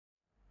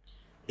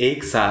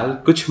एक साल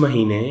कुछ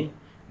महीने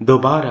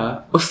दोबारा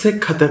उससे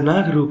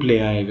खतरनाक रूप ले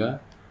आएगा।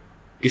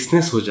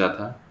 किसने सोचा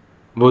था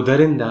वो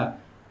दरिंदा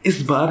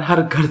इस बार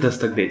हर घर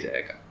दस्तक दे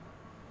जाएगा।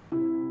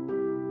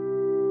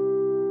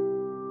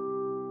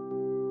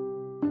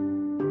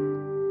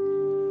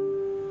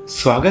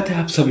 स्वागत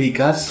है आप सभी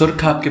का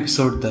सुरखाब के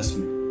एपिसोड 10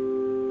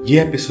 में।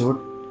 यह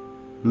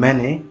एपिसोड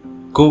मैंने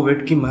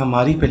कोविड की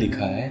महामारी पे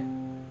लिखा है,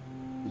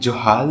 जो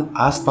हाल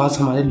आसपास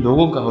हमारे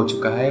लोगों का हो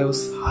चुका है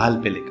उस हाल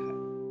पे लिखा है।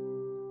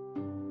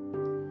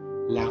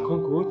 लाखों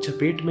को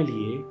चपेट में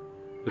लिए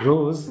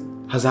रोज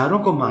हजारों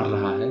को मार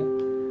रहा है,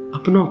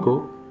 अपनों को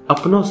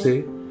अपनों से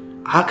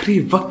आखिरी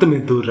वक्त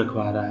में दूर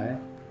रखवा रहा है।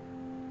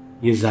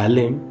 ये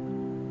जालिम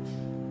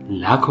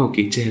लाखों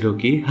की चेहरों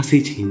की हंसी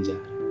छीन जा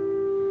रहा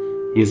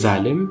है। ये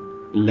जालिम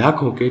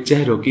लाखों के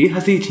चेहरों की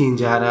हंसी छीन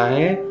जा रहा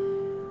है।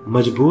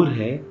 मजबूर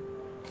है,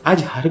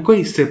 आज हर कोई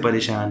इससे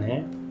परेशान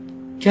है।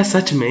 क्या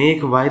सच में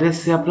एक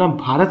वायरस से अपना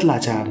भारत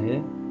लाचार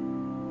है?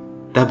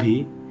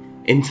 तभी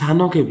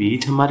इंसानों के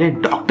बीच हमारे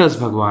डॉक्टर्स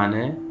भगवान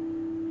हैं।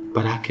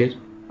 पर आखिर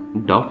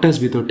डॉक्टर्स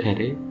भी तो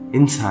ठहरे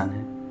इंसान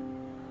हैं।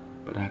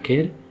 पर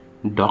आखिर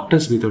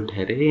डॉक्टर्स भी तो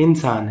ठहरे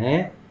इंसान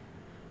हैं।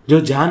 जो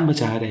जान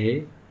बचा रहे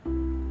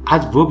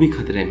आज वो भी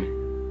खतरे में,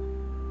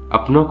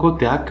 अपनों को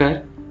त्याग कर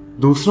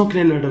दूसरों के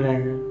लिए लड़ रहे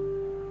हैं।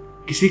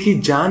 किसी की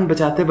जान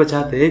बचाते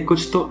बचाते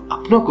कुछ तो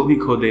अपनों को भी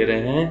खो दे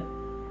रहे हैं।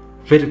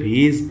 फिर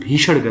भी इस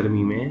भीषण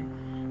गर्मी में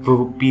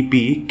वो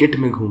पीपी किट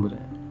में घूम रहे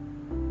हैं।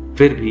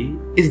 फिर भी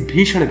इस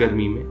भीषण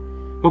गर्मी में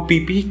वो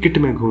पीपी किट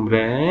में घूम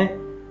रहे हैं।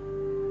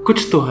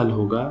 कुछ तो हल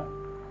होगा,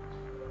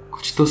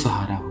 कुछ तो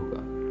सहारा होगा,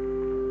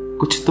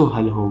 कुछ तो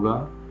हल होगा,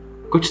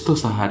 कुछ तो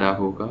सहारा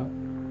होगा।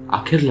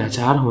 आखिर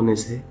लाचार होने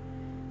से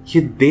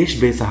ये देश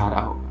बेसहारा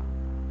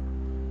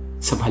होगा।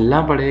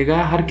 संभलना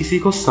पड़ेगा, हर किसी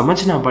को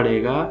समझना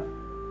पड़ेगा।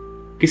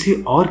 किसी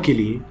और के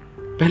लिए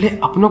पहले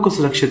अपनों को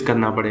सुरक्षित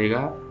करना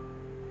पड़ेगा।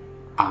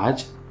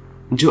 आज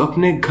जो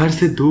अपने घर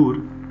से दूर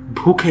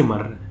भूखे मर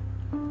रहे हैं,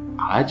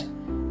 आज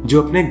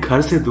जो अपने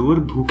घर से दूर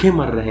भूखे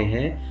मर रहे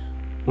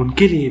हैं,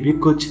 उनके लिए भी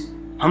कुछ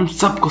हम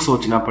सबको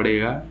सोचना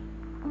पड़ेगा।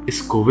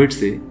 इस कोविड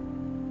से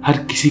हर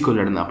किसी को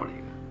लड़ना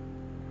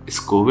पड़ेगा। इस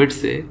कोविड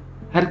से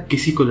हर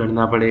किसी को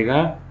लड़ना पड़ेगा।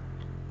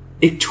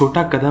 एक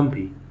छोटा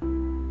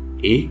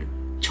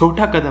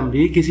कदम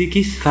भी किसी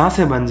की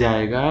सांसें बन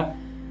जाएगा।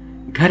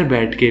 घर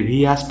बैठ के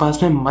भी आसपास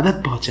में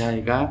मदद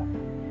पहुंचाएगा।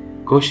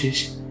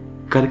 कोशिश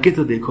करके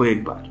तो देखो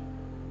एक बार,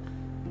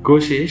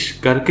 कोशिश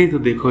करके तो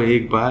देखो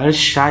एक बार।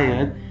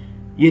 शायद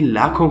ये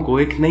लाखों को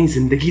एक नई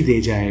जिंदगी दे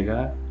जाएगा।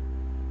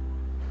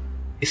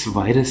 इस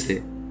वायरस से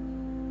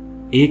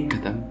एक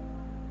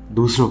कदम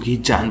दूसरों की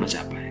जान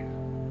बचा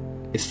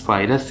पाएगा। इस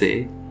वायरस से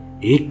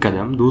एक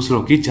कदम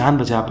दूसरों की जान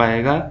बचा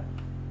पाएगा।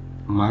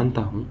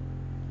 मानता हूं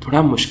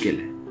थोड़ा मुश्किल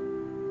है,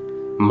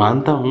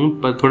 मानता हूं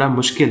पर थोड़ा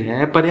मुश्किल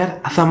है, पर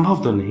यार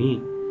असंभव तो नहीं।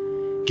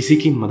 किसी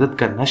की मदद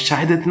करना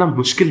शायद इतना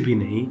मुश्किल भी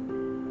नहीं।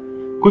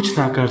 कुछ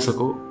ना कर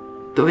सको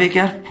तो एक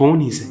यार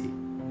फोन ही सही,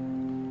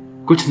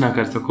 कुछ ना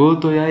कर सको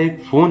तो यार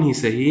एक फोन ही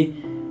सही।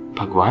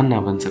 भगवान ना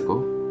बन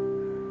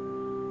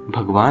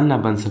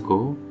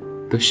सको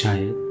तो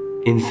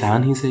शायद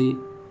इंसान ही सही।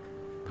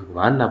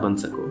 भगवान ना बन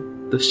सको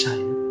तो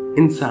शायद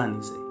इंसान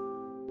ही सही।